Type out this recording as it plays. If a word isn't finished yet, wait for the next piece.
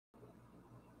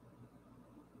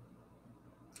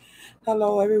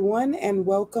Hello, everyone, and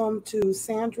welcome to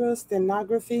Sandra's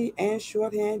Stenography and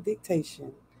Shorthand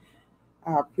Dictation.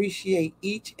 I appreciate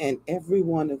each and every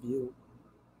one of you.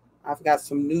 I've got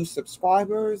some new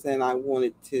subscribers, and I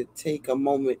wanted to take a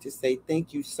moment to say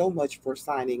thank you so much for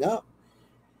signing up.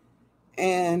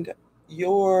 And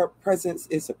your presence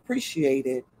is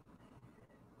appreciated,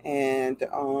 and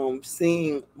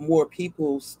seeing more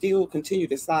people still continue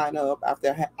to sign up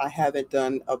after I haven't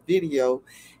done a video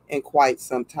in quite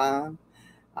some time.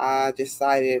 I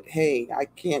decided, hey, I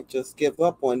can't just give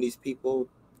up on these people.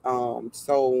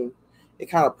 So it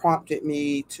kind of prompted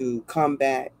me to come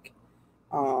back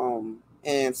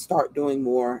and start doing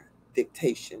more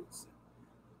dictations.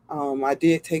 I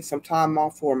did take some time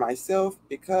off for myself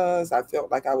because I felt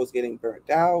like I was getting burnt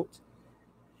out.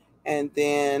 And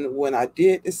then when I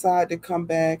did decide to come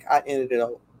back, I ended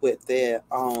up with a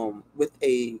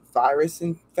virus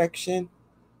infection,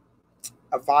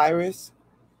 a virus.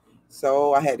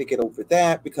 So I had to get over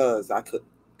that because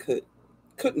could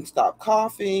couldn't stop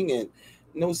coughing, and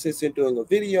no sense in doing a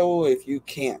video if you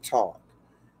can't talk.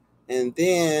 And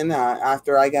then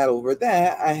after I got over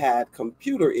that, I had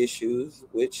computer issues,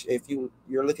 which if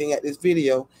you're looking at this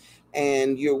video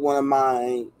and you're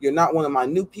not one of my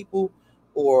new people,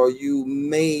 or you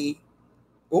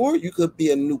could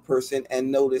be a new person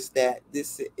and notice that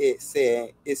it's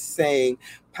saying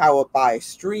powered by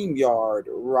StreamYard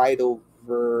right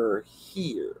over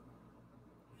here.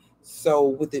 So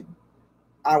with it,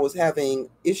 I was having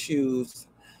issues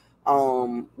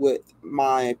with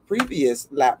my previous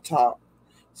laptop.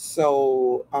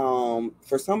 So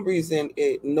for some reason,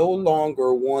 it no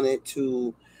longer wanted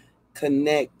to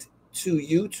connect to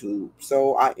YouTube.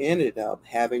 So I ended up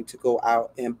having to go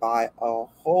out and buy a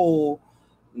whole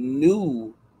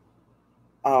new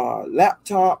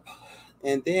laptop.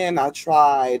 And then I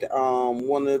tried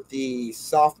one of the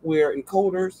software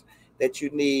encoders that you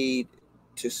need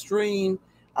to stream.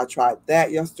 I tried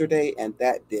that yesterday, and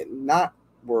that did not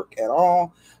work at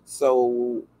all.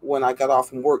 So when I got off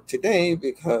from work today,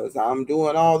 because I'm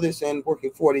doing all this and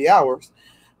working 40 hours,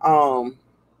 um,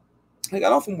 I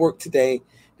got off from work today,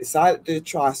 decided to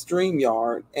try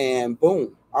StreamYard, and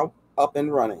boom, I'm up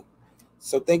and running.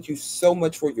 So thank you so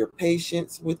much for your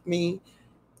patience with me.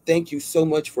 Thank you so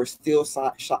much for still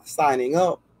signing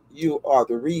up. You are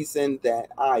the reason that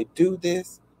I do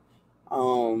this.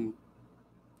 Um,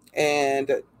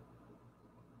 and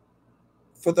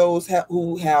for those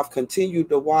who have continued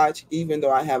to watch, even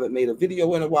though I haven't made a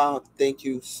video in a while, thank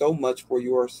you so much for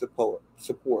your support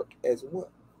as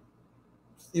well.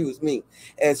 Excuse me,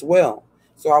 as well.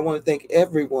 So I want to thank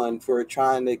everyone for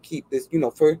trying to keep this,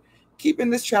 for keeping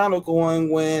this channel going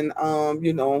when,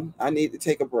 I need to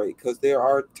take a break, because there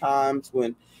are times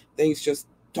when things just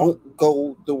don't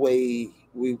go the way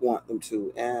we want them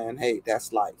to. And hey,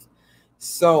 that's life.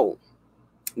 So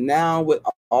now, with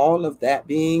all of that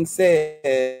being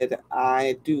said,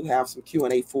 I do have some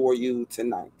Q&A for you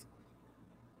tonight.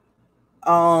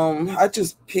 I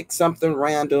just picked something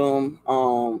random.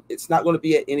 It's not going to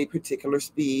be at any particular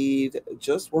speed.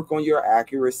 Just work on your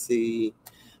accuracy.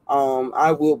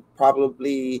 I will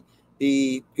probably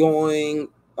be going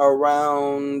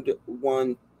around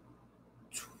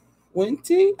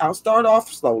 120. I'll start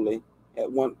off slowly at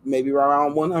maybe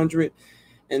around 100,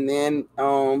 and then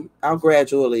I'll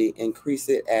gradually increase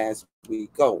it as we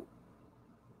go.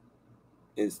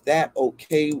 Is that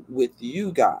okay with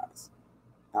you guys?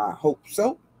 I hope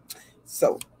so.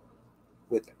 So,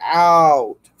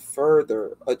 without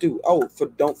further ado,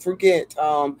 don't forget,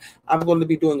 I'm going to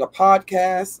be doing a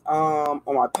podcast on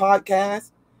my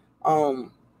podcast.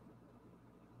 Um,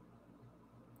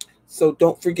 so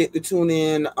don't forget to tune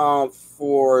in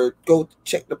for go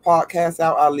check the podcast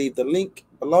out. I'll leave the link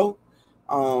below.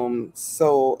 And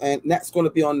that's going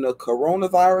to be on the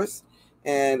coronavirus.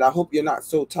 And I hope you're not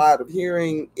so tired of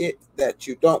hearing it that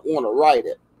you don't want to write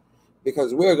it,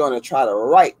 because we're going to try to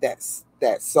write that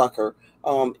sucker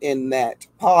in that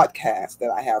podcast that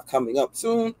I have coming up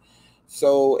soon.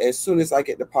 So as soon as I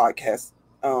get the podcast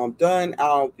done,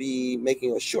 I'll be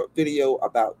making a short video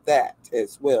about that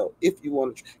as well, if you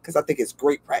want to, because I think it's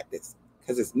great practice,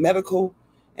 because it's medical.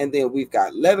 And then we've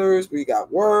got letters, we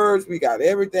got words, we got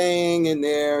everything in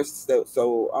there. I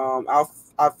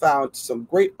found some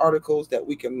great articles that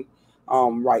we can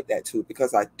write that to,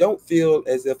 because I don't feel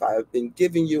as if I have been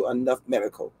giving you enough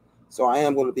medical. So I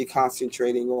am going to be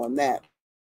concentrating on that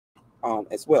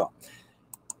as well.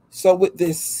 So with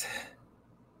this,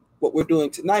 what we're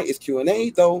doing tonight is Q&A,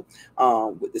 though,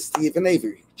 with the Stephen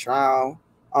Avery trial.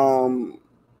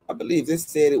 I believe this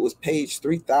said it was page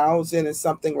 3,000 and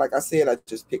something. Like I said, I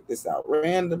just picked this out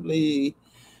randomly.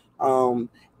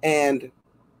 And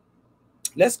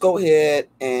let's go ahead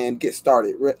and get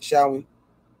started, shall we?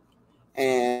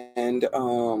 And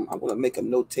I'm going to make a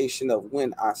notation of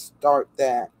when I start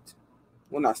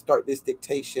this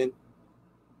dictation.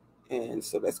 And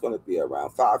so that's going to be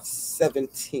around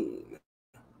 5:17.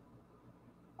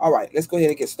 All right, let's go ahead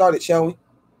and get started, shall we?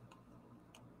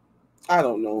 I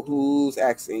don't know who's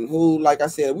asking who. Like I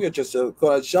said, we're just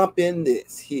going to jump in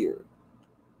this here.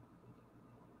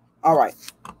 All right.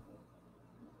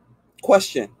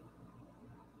 Question.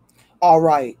 All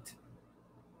right.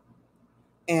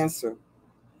 Answer.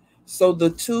 So the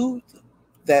tooth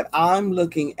that I'm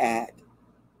looking at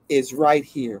is right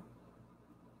here.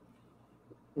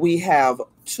 We have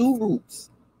two roots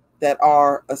that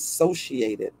are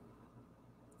associated.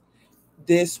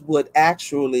 This would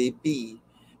actually be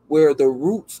where the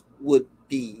roots would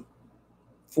be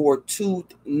for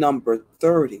tooth number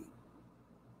 30,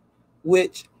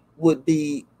 which would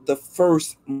be the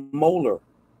first molar,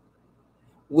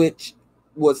 which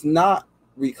was not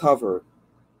recovered.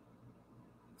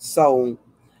 So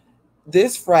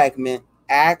this fragment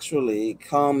actually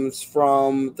comes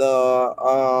from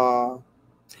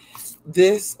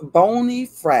this bony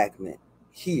fragment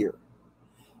here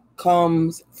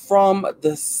comes from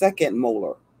the second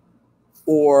molar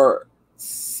or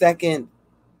second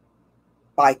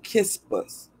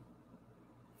bicuspid,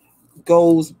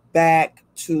 goes back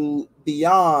to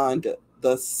beyond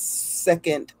the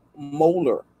second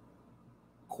molar.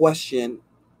 Question.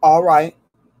 All right.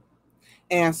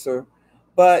 Answer.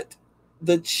 But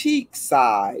the cheek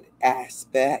side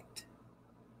aspect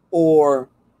or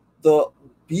the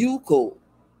buccal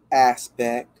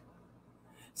aspect,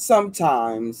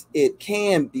 sometimes it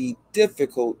can be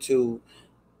difficult to,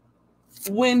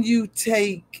 when you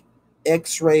take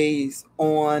x-rays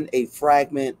on a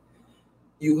fragment,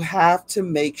 you have to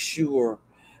make sure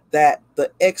that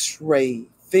the x-ray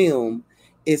film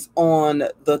is on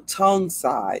the tongue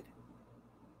side.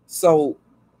 So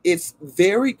it's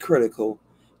very critical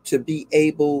to be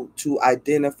able to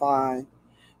identify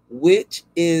which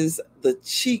is the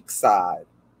cheek side,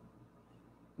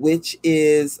 which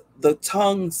is the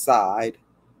tongue side,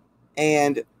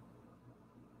 and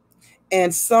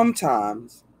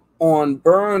sometimes on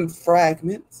burned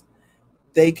fragments,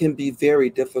 they can be very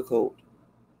difficult.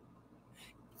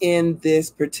 In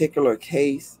this particular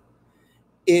case,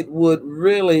 it would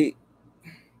really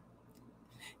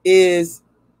is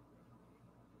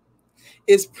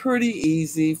it's pretty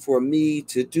easy for me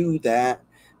to do that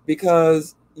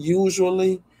because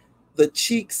usually the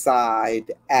cheek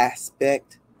side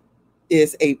aspect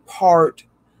is a part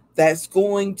that's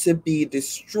going to be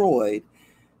destroyed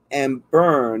and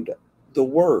burned the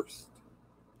worst.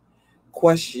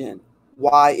 Question.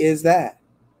 Why is that?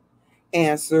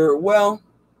 Answer. Well,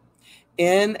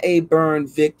 in a burn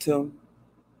victim,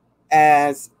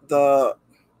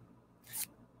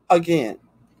 again,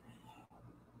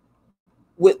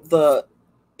 with the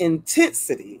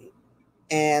intensity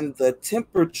and the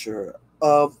temperature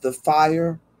of the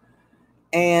fire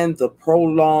and the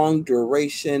prolonged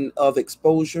duration of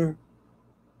exposure,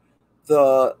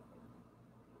 the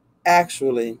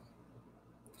actually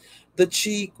the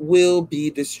cheek will be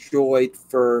destroyed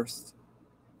first,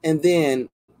 and then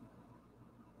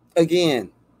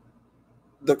again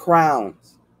the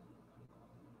crowns.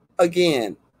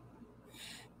 Again,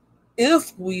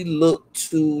 if we look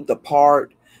to the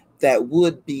part that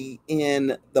would be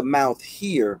in the mouth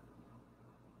here,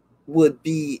 would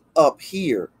be up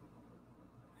here,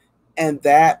 and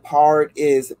that part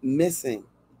is missing.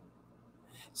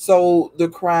 So the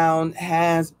crown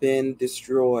has been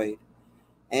destroyed,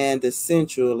 and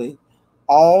essentially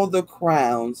all the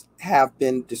crowns have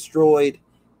been destroyed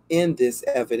in this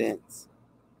evidence.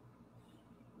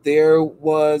 There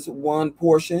was one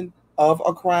portion of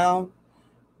a crown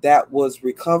that was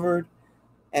recovered,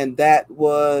 and that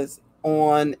was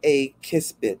on a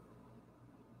cuspid,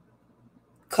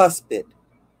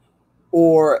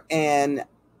 or an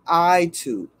eye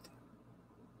tooth,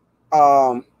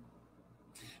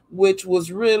 which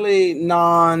was really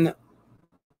not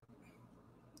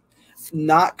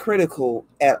critical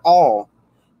at all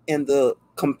in the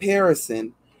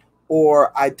comparison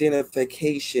or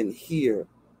identification here.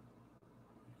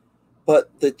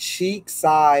 But the cheek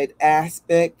side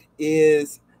aspect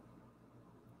is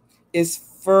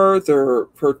further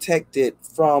protected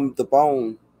from the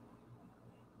bone.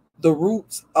 The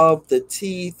roots of the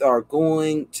teeth are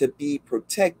going to be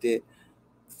protected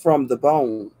from the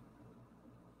bone.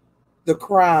 The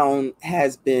crown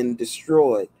has been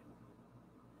destroyed.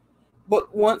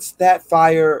 But once that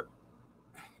fire,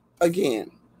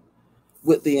 again,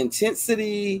 with the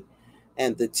intensity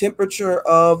and the temperature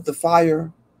of the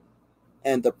fire,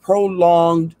 and the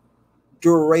prolonged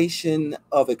duration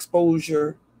of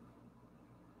exposure,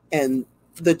 and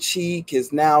the cheek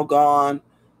is now gone.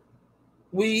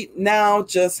 We now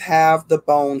just have the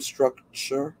bone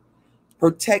structure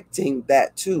protecting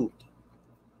that tooth.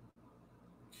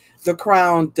 The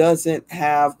crown doesn't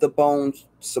have the bone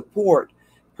support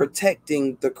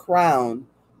protecting the crown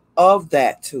of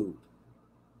that tooth,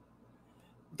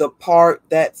 the part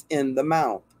that's in the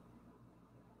mouth.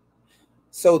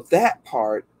 So that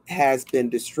part has been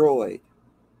destroyed.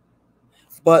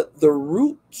 But the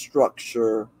root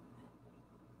structure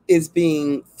is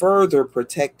being further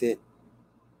protected,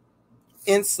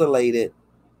 insulated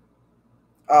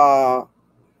uh,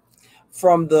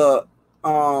 from the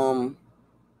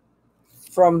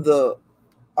from the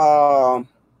um,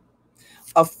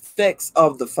 effects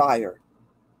of the fire.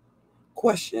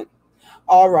 Question.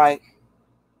 All right.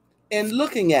 In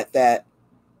looking at that,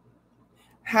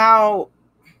 how,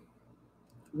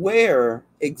 where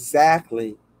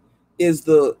exactly is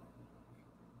the,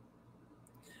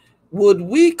 would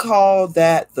we call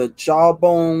that the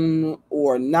jawbone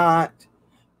or not?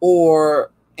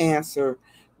 Or answer,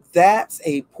 that's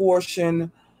a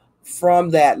portion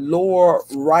from that lower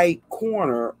right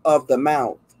corner of the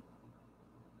mouth,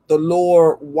 the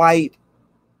lower white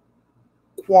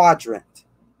quadrant.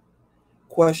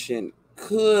 Question,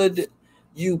 could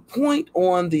you point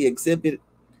on the exhibit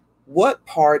what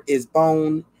part is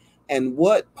bone and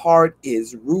what part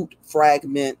is root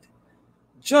fragment,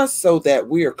 just so that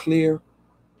we are clear?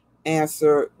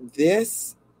 Answer,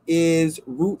 this is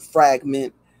root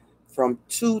fragment from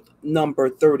tooth number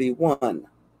 31.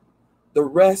 The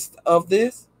rest of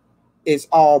this is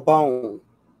all bone.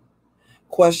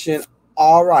 Question,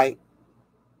 all right.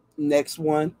 Next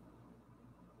one.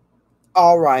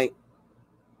 All right.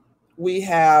 We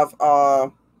have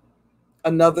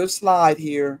another slide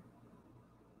here.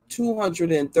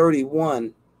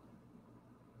 231.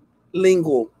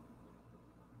 Lingual.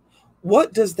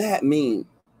 What does that mean?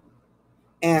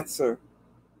 Answer,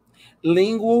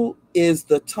 lingual is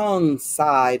the tongue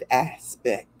side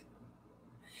aspect.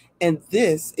 And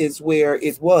this is where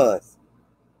it was.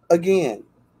 Again,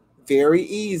 very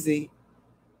easy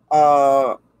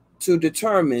to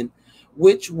determine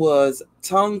which was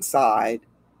tongue side,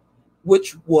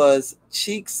 which was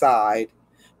cheek side,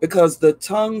 because the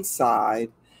tongue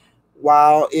side,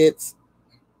 while it's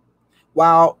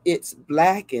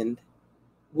blackened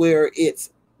where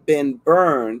it's been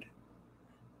burned,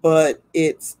 but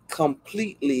it's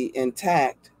completely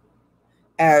intact,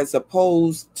 as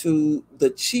opposed to the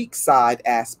cheek side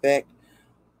aspect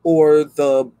or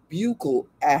the buccal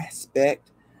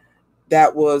aspect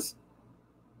that was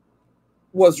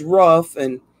rough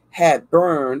and had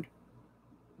burned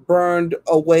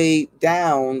away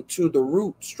down to the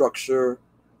root structure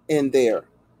in there.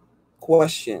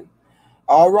 Question.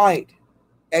 All right.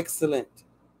 Excellent.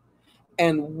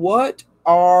 And what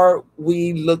are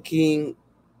we looking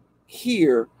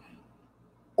here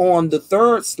on the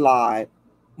third slide,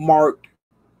 marked,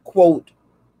 quote,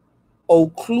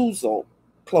 occlusal,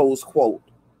 close quote?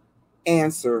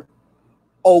 Answer,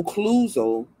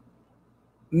 occlusal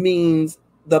means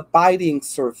the biting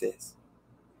surface.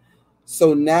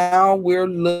 So now we're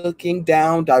looking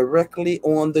down directly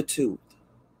on the tooth.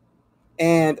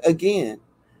 And again,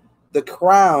 the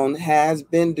crown has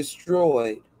been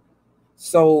destroyed.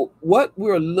 So what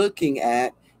we're looking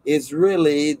at is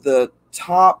really the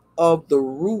top of the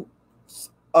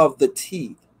roots of the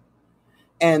teeth.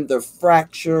 And the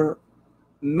fracture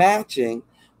matching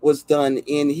was done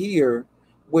in here,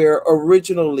 where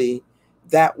originally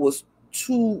that was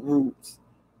two roots.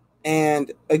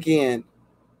 And again,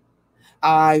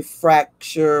 I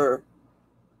fracture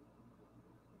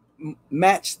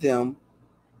matched them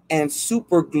and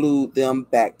super glued them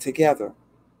back together.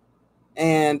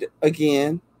 And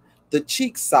again, the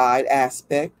cheek side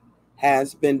aspect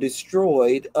has been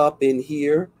destroyed up in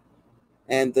here,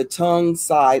 and the tongue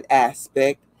side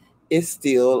aspect is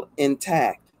still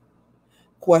intact.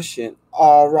 Question.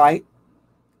 All right.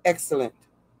 Excellent.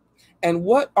 And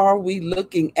what are we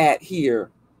looking at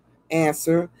here?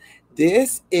 Answer.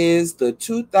 This is the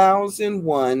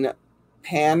 2001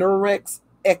 Panorex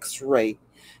X-ray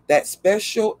that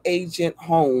Special Agent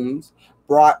Holmes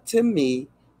brought to me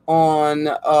on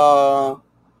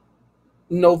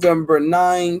November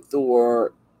 9th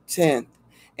or 10th.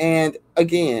 And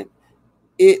again,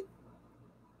 it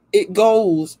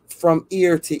goes from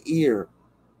ear to ear.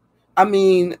 I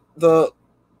mean, the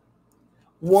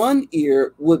one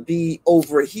ear would be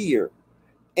over here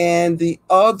and the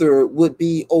other would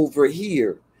be over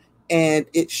here, and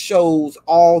it shows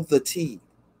all the teeth.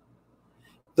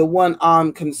 The one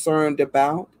I'm concerned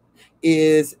about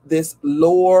is this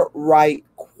lower right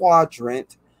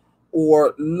quadrant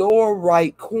or lower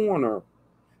right corner.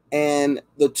 And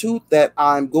the tooth that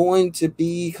I'm going to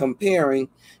be comparing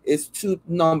is tooth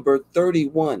number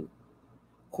 31.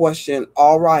 Question,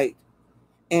 all right.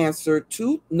 Answer,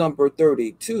 tooth number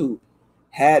 32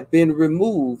 had been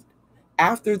removed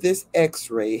after this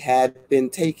x-ray had been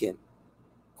taken.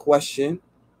 Question,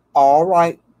 all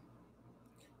right.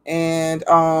 And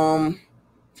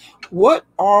what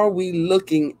are we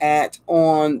looking at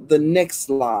on the next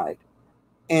slide?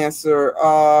 Answer,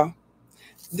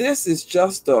 this is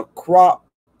just a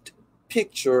cropped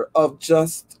picture of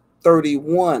just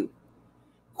 31.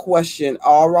 Question,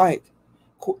 all right.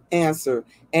 Answer,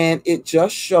 and it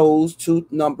just shows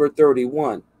tooth number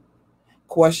 31.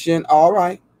 Question, all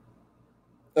right.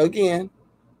 Again,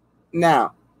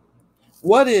 now,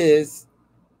 what is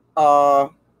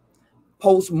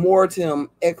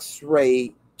post-mortem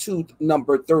x-ray tooth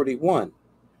number 31?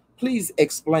 Please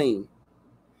explain.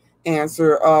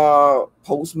 Answer,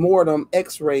 post-mortem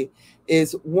x-ray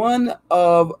is one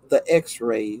of the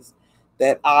x-rays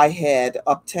that I had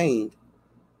obtained.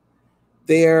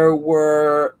 There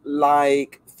were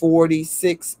like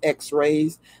 46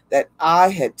 x-rays that I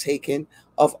had taken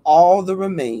of all the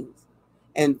remains.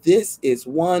 And this is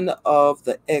one of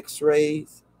the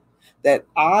x-rays that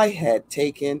I had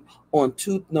taken on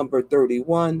tooth number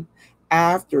 31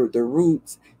 after the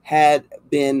roots had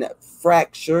been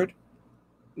fractured,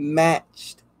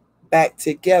 matched back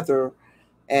together,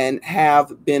 and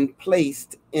have been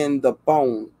placed in the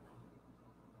bone.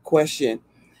 Question,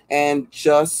 and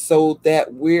just so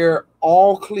that we're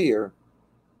all clear,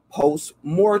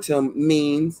 post-mortem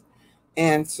means,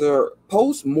 answer,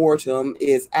 post-mortem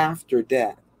is after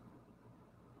death.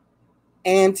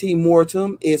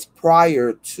 Ante-mortem is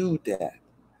prior to death.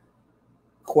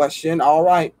 Question, all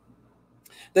right.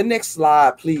 The next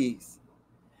slide, please.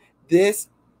 This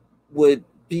would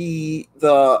be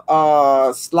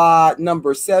the slide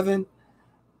number 7,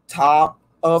 top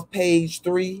of page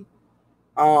 3.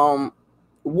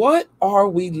 What are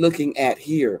we looking at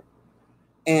here?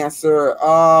 Answer,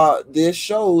 this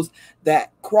shows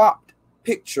that cropped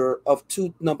picture of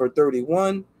tooth number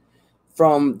 31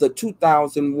 from the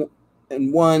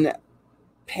 2001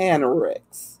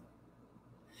 Panorex.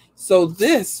 So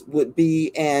this would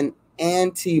be an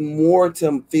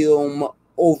ante-mortem film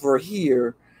over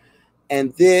here,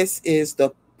 and this is the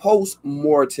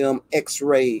post-mortem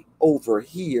x-ray over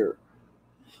here.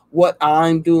 What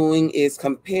I'm doing is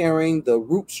comparing the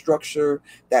root structure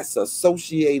that's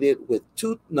associated with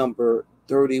tooth number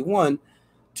 31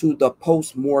 to the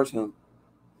post-mortem.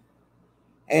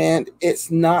 And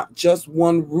it's not just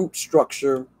one root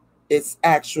structure, it's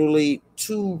actually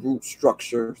 2 root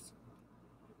structures.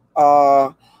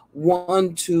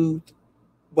 One tooth,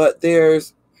 but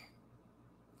there's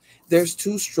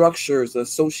 2 structures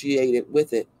associated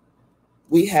with it.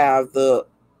 We have the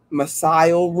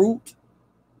mesial root,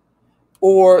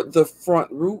 or the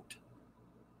front root,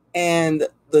 and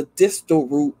the distal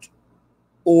root,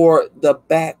 or the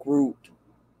back root.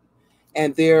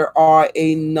 And there are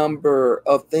a number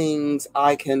of things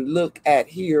I can look at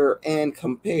here and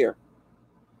compare.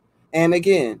 And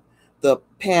again, the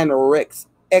Panorex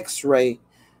x-ray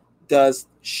does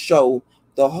show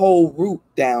the whole root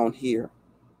down here,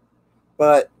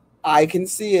 but I can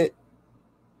see it.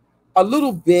 A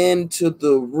little bend to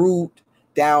the root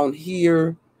down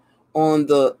here on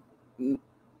the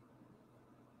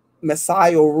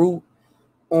mesial root,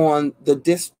 on the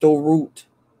distal root,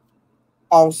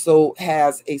 also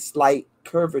has a slight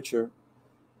curvature.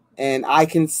 And I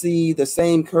can see the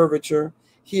same curvature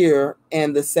here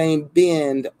and the same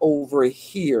bend over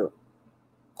here.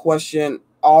 Question,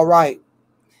 all right.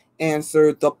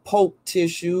 Answer, the pulp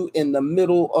tissue in the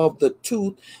middle of the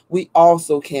tooth we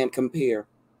also can compare.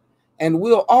 And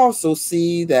we'll also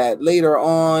see that later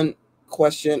on.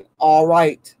 Question, all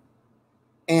right.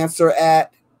 Answer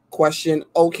at question,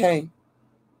 okay.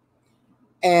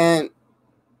 And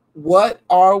what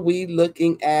are we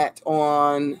looking at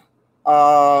on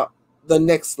the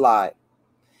next slide?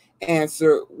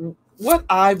 Answer, what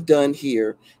I've done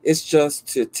here is just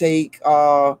to take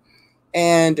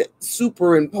and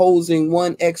superimposing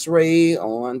one x-ray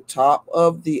on top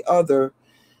of the other,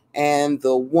 and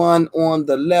the one on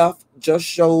the left just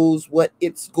shows what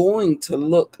it's going to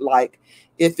look like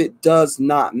if it does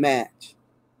not match.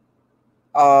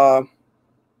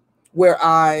 Where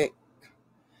I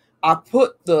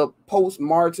put the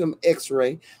post-mortem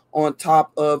x-ray on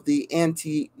top of the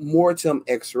ante-mortem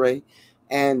x-ray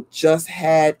and just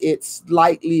had it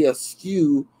slightly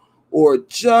askew or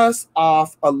just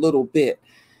off a little bit.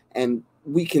 And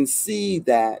we can see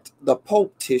that the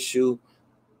pulp tissue,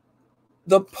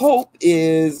 the pulp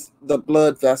is the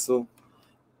blood vessel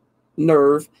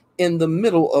nerve in the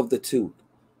middle of the tooth.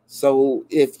 So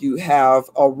if you have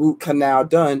a root canal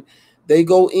done, they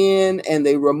go in and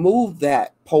they remove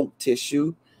that pulp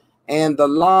tissue, and the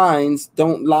lines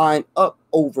don't line up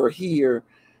over here.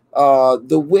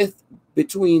 The width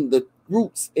between the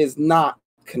roots is not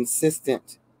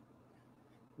consistent.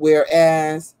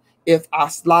 Whereas if I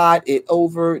slide it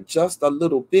over just a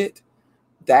little bit,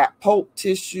 that pulp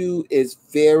tissue is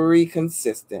very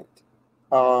consistent.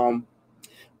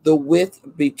 The width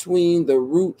between the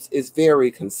roots is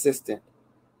very consistent.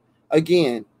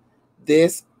 Again,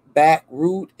 this back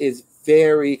root is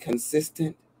very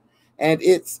consistent, and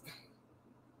it's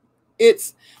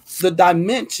the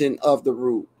dimension of the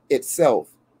root itself,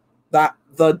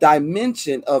 the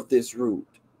dimension of this root,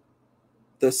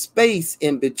 the space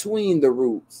in between the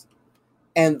roots,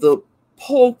 and the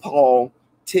pulpal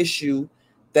tissue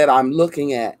that I'm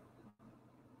looking at.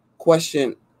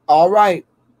 Question, all right,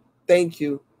 thank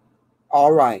you.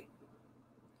 All right.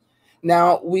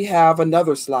 Now we have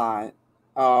another slide,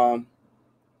 a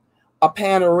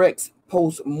Panorex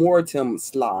post-mortem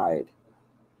slide.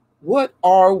 What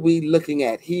are we looking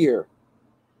at here?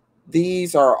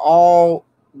 These are all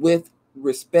with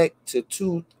respect to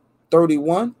tooth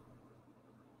 31.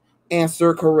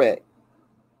 Answer correct.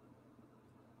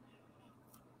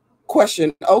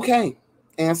 Question, okay.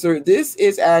 Answer, this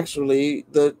is actually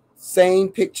the same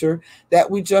picture that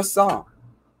we just saw.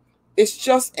 It's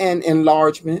just an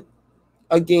enlargement,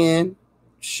 again,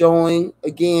 showing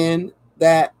again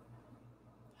that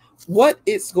what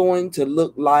it's going to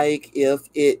look like if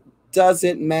it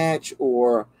doesn't match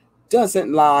or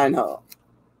doesn't line up.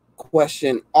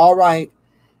 Question, all right.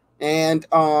 And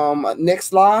next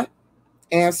slide.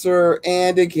 Answer,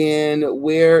 and again,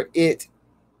 where it,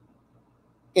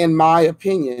 in my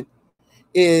opinion,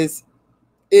 is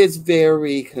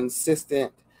very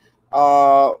consistent.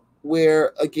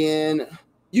 Where again,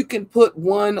 you can put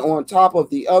one on top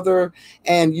of the other,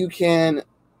 and you can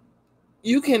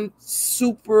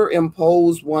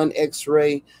superimpose one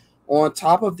x-ray on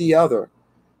top of the other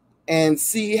and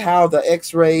see how the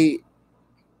x-ray,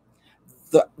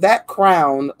 that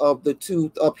crown of the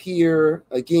tooth up here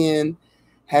again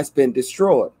has been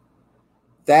destroyed.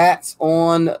 That's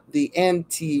on the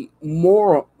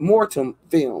ante-mortem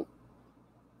film.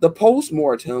 The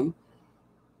post-mortem,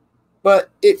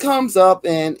 but it comes up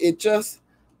and it's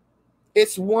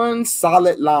one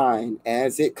solid line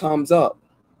as it comes up.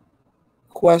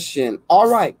 Question, all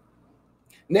right.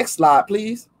 Next slide,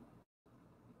 please.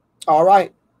 All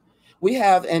right. We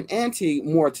have an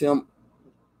ante-mortem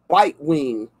bite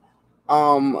wing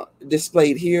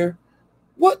displayed here.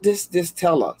 What does this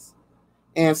tell us?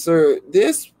 Answer,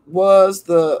 this was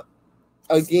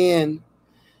again,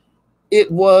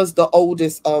 it was the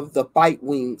oldest of the bite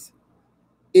wings.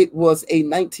 It was a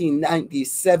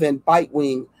 1997 bite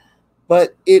wing,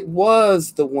 but it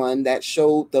was the one that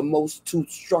showed the most tooth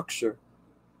structure.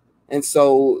 And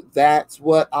so that's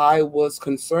what I was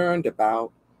concerned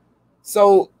about.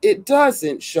 So it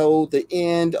doesn't show the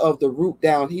end of the root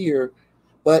down here,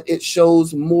 but it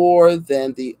shows more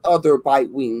than the other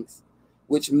bite wings,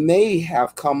 which may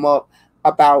have come up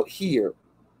about here.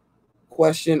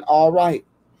 Question, all right.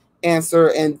 Answer,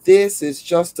 and this is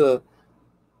just a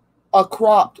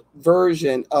cropped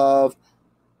version of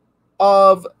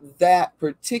that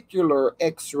particular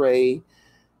x-ray,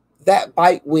 that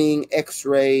bite wing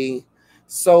x-ray.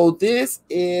 So this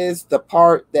is the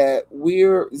part that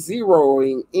we're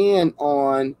zeroing in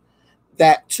on,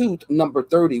 that tooth number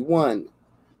 31.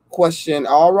 Question,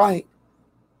 all right.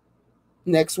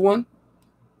 Next one.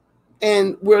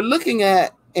 And we're looking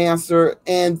at answer,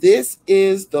 and this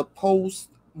is the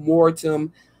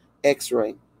post-mortem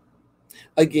x-ray.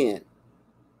 Again,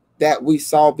 that we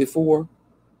saw before.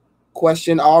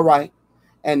 Question, all right.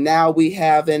 And now we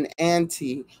have an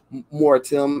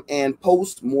ante-mortem and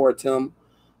post-mortem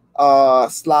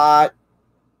slide.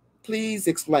 Please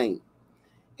explain.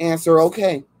 Answer,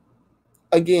 okay.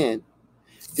 Again,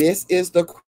 this is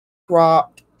the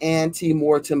cropped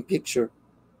ante-mortem picture.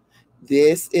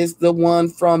 This is the one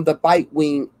from the bite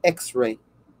wing x-ray.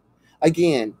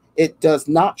 Again, it does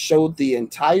not show the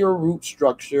entire root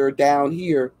structure down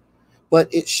here,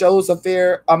 but it shows a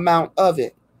fair amount of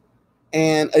it.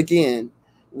 And again,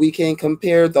 we can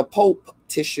compare the pulp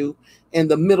tissue in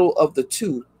the middle of the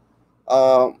tooth.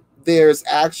 There's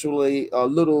actually a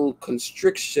little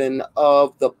constriction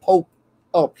of the pulp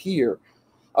up here,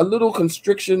 a little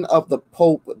constriction of the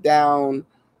pulp down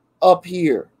up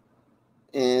here.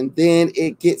 And then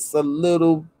it gets a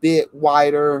little bit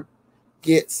wider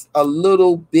gets a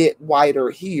little bit wider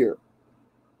here.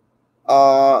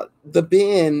 The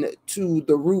bend to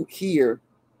the root here,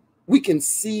 we can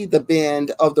see the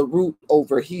bend of the root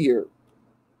over here.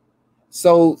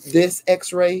 So this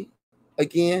x-ray,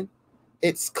 again,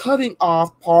 it's cutting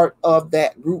off part of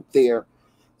that root there.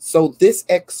 So this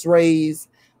x-ray's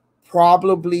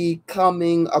probably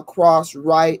coming across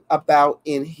right about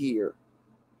in here.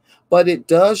 But it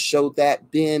does show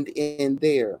that bend in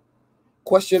there.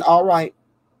 Question, all right,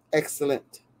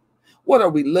 excellent. What are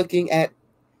we looking at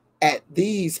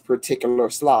these particular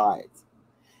slides?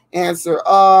 Answer,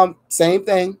 same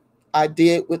thing I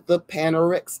did with the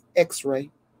Panorex x-ray.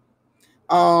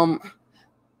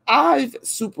 I've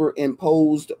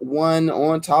superimposed one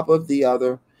on top of the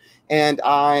other, and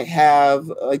I have,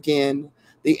 again,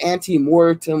 the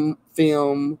ante-mortem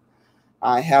film.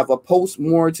 I have a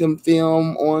post-mortem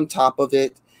film on top of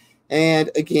it. And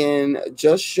again,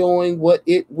 just showing what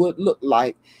it would look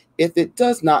like if it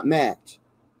does not match.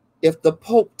 If the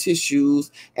pulp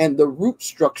tissues and the root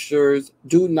structures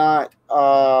do not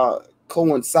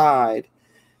coincide.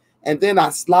 And then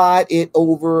I slide it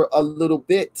over a little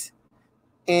bit.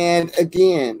 And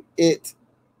again, it's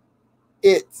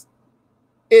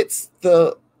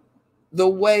the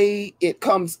way it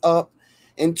comes up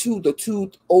into the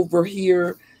tooth over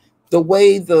here, the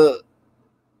way the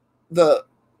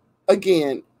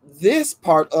again, this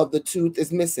part of the tooth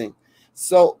is missing.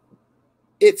 So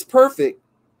it's perfect.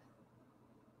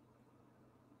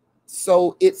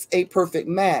 So it's a perfect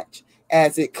match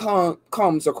as it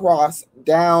comes across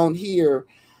down here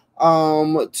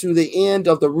to the end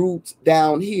of the root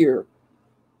down here.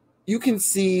 You can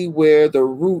see where the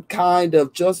root kind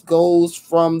of just goes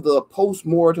from the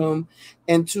post-mortem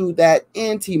into that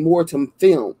ante-mortem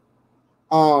film.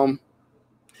 The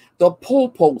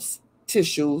pulpose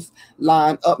tissues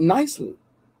line up nicely.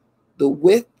 The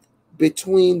width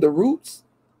between the roots,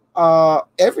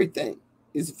 everything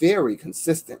is very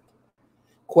consistent.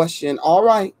 Question, all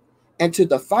right. And to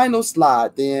the final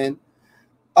slide then,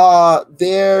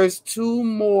 there's two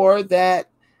more that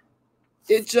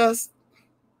it just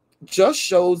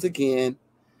shows again.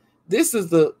 This is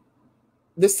the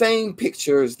same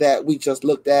pictures that we just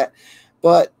looked at,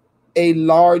 but a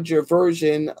larger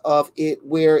version of it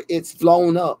where it's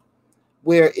blown up,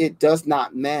 where it does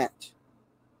not match.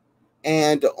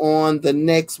 And on the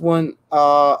next one,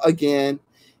 again,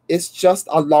 it's just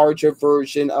a larger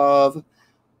version of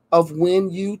when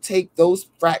you take those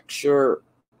fracture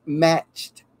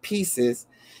matched pieces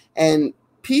and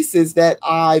pieces that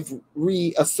I've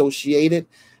reassociated,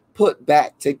 put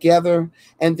back together,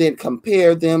 and then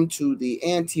compare them to the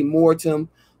ante-mortem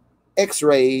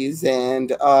x-rays,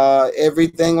 and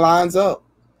everything lines up.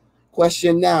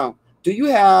 Question now, do you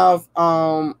have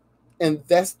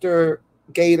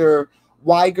investigator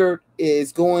Weigert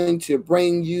is going to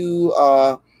bring you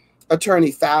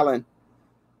Attorney Fallon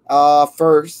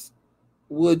first?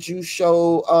 Would you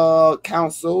show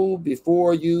counsel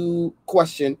before you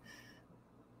question?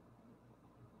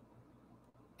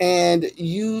 And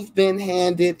you've been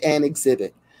handed an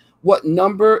exhibit. What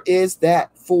number is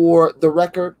that for the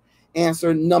record?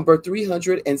 Answer, number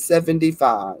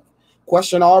 375.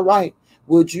 Question, all right.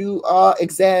 Would you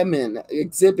examine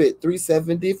exhibit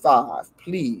 375,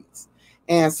 please?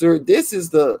 Answer, this is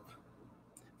the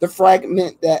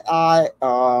fragment that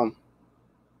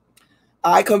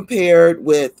I compared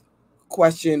with.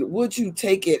 Question, would you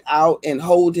take it out and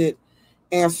hold it?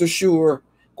 Answer, sure.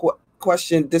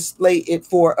 Question, display it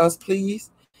for us,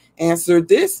 please. Answer,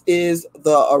 this is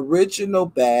the original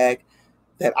bag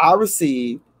that I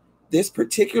received this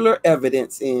particular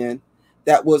evidence in,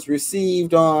 that was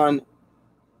received from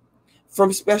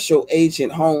Special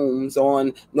Agent Holmes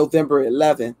on November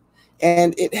 11th.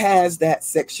 And it has that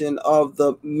section of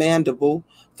the mandible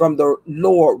from the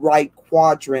lower right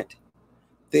quadrant.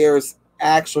 There's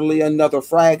actually another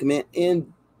fragment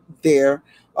in there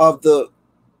of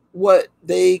what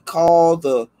they call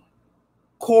the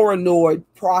coronoid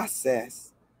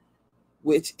process,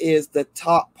 which is the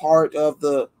top part of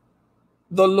the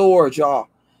lower jaw,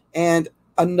 and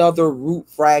another root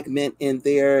fragment in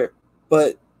there.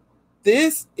 But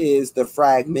this is the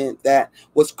fragment that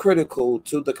was critical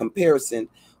to the comparison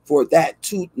for that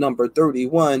tooth number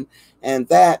 31, and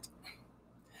that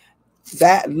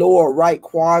lower right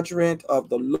quadrant of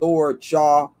the lower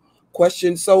jaw.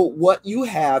 Question, so what you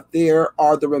have there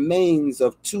are the remains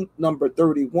of tooth number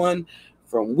 31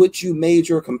 from which you made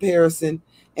your comparison.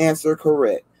 Answer,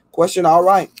 correct. Question, all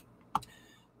right.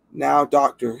 Now,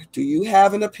 doctor, do you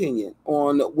have an opinion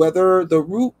on whether the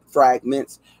root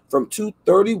fragments from tooth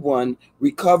 31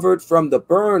 recovered from the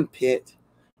burn pit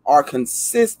are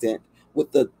consistent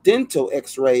with the dental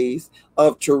x-rays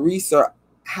of Teresa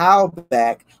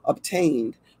Halbach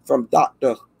obtained from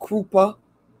Dr. Krupa.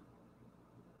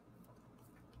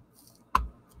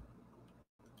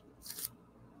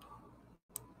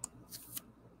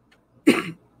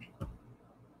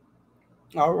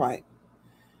 All right.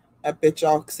 I bet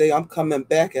y'all say I'm coming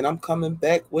back, and I'm coming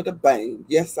back with a bang.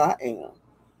 Yes, I am.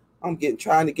 I'm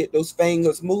trying to get those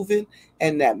fingers moving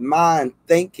and that mind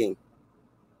thinking.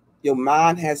 Your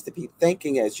mind has to be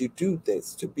thinking as you do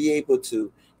this to be able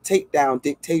to take down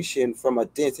dictation from a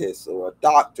dentist or a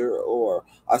doctor or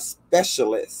a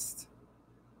specialist.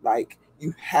 Like,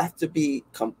 you have to be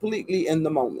completely in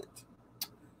the moment.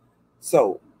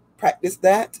 So practice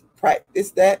that,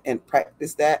 and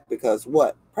practice that, because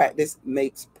what? Practice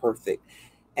makes perfect.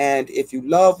 And if you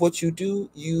love what you do,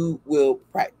 you will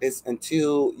practice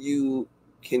until you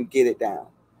can get it down.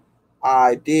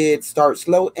 I did start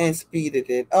slow and speeded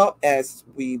it up as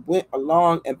we went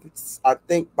along, and I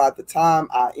think by the time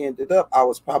I ended up, I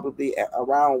was probably at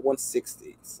around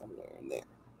 160, somewhere in there.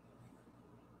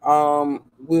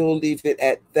 We'll leave it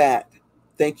at that.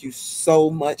 Thank you so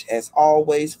much, as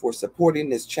always, for supporting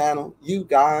this channel. You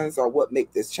guys are what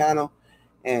make this channel,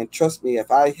 and trust me, if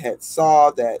I had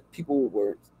saw that people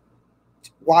were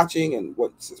watching and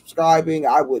were subscribing,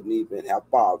 I wouldn't even have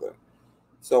bothered.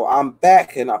 So I'm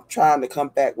back, and I'm trying to come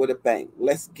back with a bang.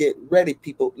 Let's get ready,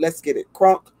 people. Let's get it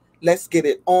crunk. Let's get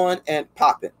it on and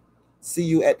popping. See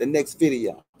you at the next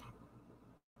video.